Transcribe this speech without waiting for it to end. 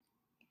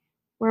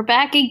We're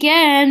back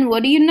again.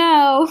 What do you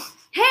know?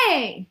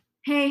 Hey,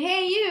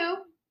 you.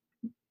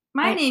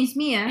 My name's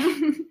Mia.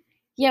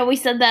 Yeah, we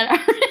said that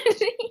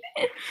already.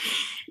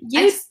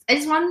 I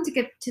just wanted to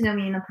get to know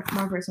me in a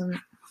more personal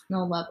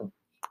level.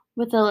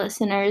 With the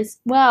listeners.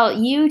 Well,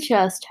 you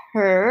just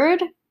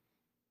heard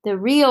The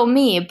Real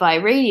Me by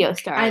Radio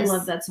Stars. I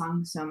love that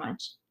song so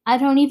much. I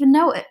don't even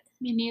know it.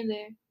 Me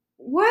neither.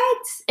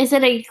 What? Is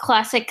it a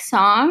classic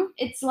song?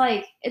 It's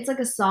like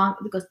a song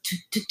that goes.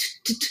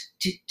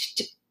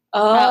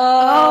 That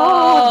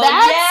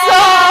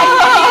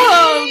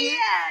song! Yeah.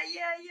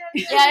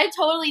 Yeah, I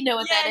totally know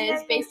what that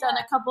is based on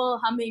a couple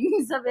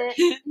hummings of it.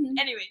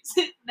 Anyways,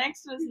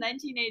 next was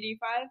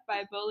 1985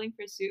 by Bowling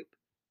for Soup.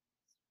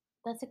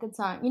 That's a good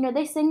song. You know,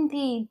 they sing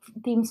the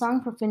theme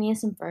song for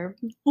Phineas and Ferb.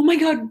 Oh my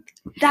god,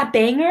 that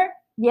banger?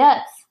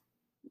 Yes.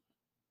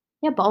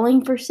 Yeah,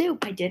 Bowling for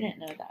Soup. I didn't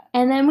know that.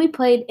 And then we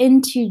played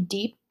In Too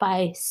Deep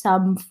by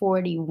Sum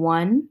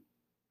 41.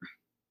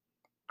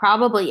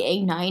 Probably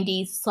a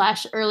 90s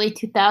 / early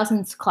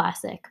 2000s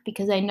classic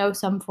because I know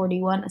Sum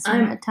 41 is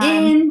from that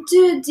time. In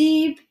too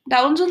deep.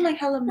 That one's on like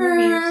hella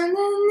movies.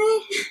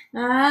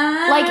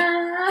 Like,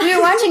 we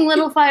were watching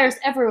Little Fires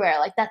Everywhere.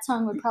 Like, that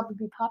song would probably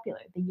be popular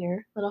the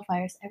year Little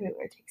Fires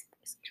Everywhere takes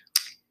place.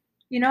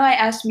 You know, I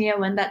asked Mia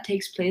when that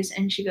takes place,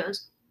 and she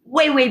goes,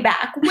 way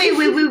back. Way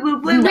No,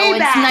 back.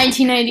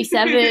 it's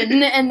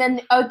 1997, and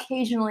then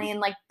occasionally in,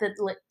 like, the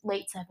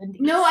late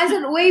 70s. No, I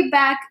said way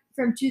back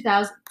from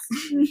 2000.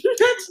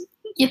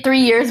 Yeah, 3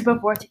 years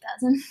before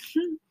 2000.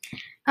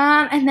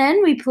 And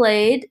then we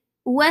played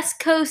West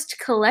Coast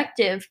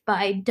Collective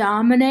by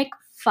Dominic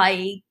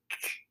Fike.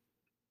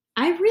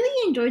 I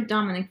really enjoyed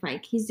Dominic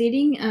Fike. He's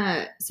dating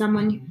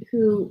someone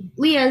who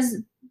Leah's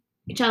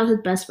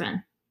childhood best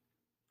friend.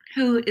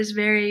 Who is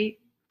very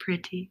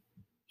pretty.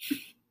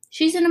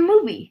 She's in a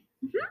movie.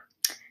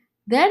 Mm-hmm.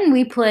 Then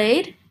we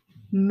played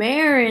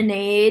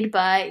Marinade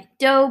by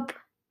Dope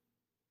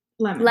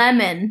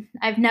Lemon.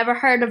 I've never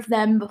heard of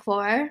them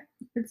before.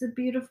 It's a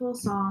beautiful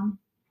song.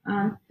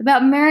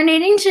 About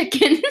marinating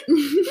chicken.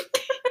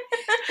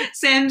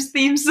 Sam's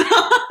theme song.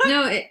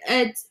 No,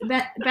 it's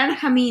Ben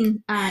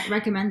Hameen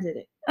recommended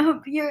it.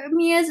 Oh, you're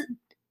Mia's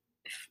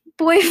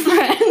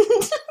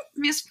boyfriend.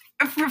 Miss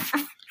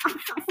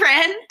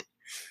friend.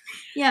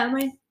 Yeah,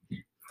 my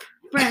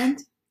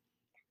friend.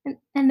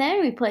 And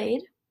then we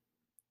played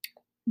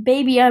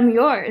Baby I'm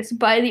Yours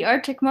by the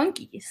Arctic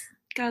Monkeys.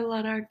 Got a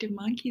lot of Arctic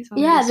Monkeys on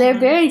Yeah, this they're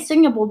one. very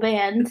singable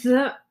band.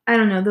 I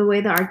don't know, the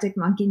way the Arctic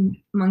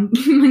monkeys.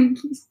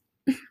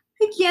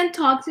 I can't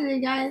talk today,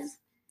 guys.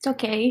 It's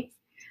okay.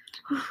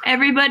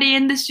 Everybody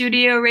in the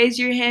studio, raise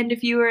your hand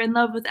if you were in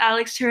love with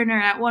Alex Turner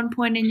at one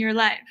point in your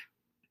life.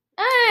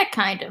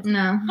 Kind of.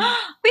 No.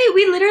 Wait,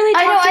 we literally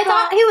I know, talked I about...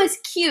 thought he was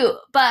cute,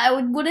 but I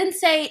wouldn't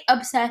say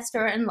obsessed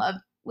or in love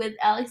with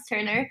Alex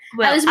Turner.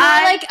 Well, I was more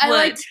like, I would.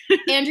 liked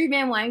Andrew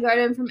Van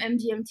Weingarten from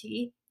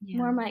MGMT. Yeah.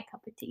 More my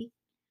cup of tea.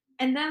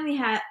 And then we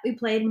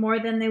played More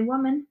Than a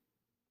Woman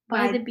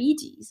By the Bee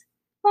Gees.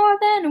 More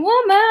Than a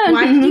Woman.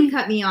 Why did you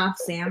cut me off,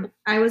 Sam?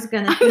 I was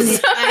gonna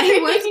finish. I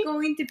was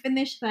going to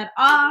finish that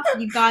off.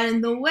 You got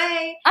in the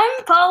way. I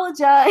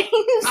apologize.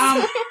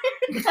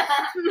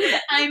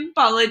 I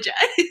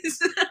apologize.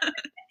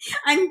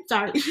 I'm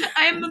sorry.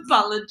 I'm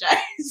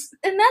apologize.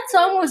 And that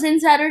song was in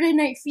Saturday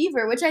Night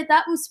Fever, which I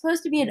thought was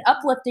supposed to be an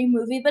uplifting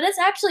movie, but it's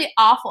actually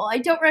awful. I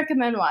don't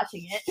recommend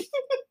watching it.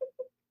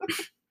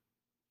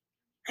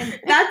 And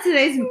that's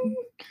today's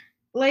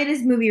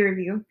latest movie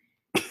review.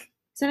 Is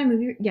that a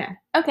movie? Yeah.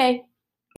 Okay.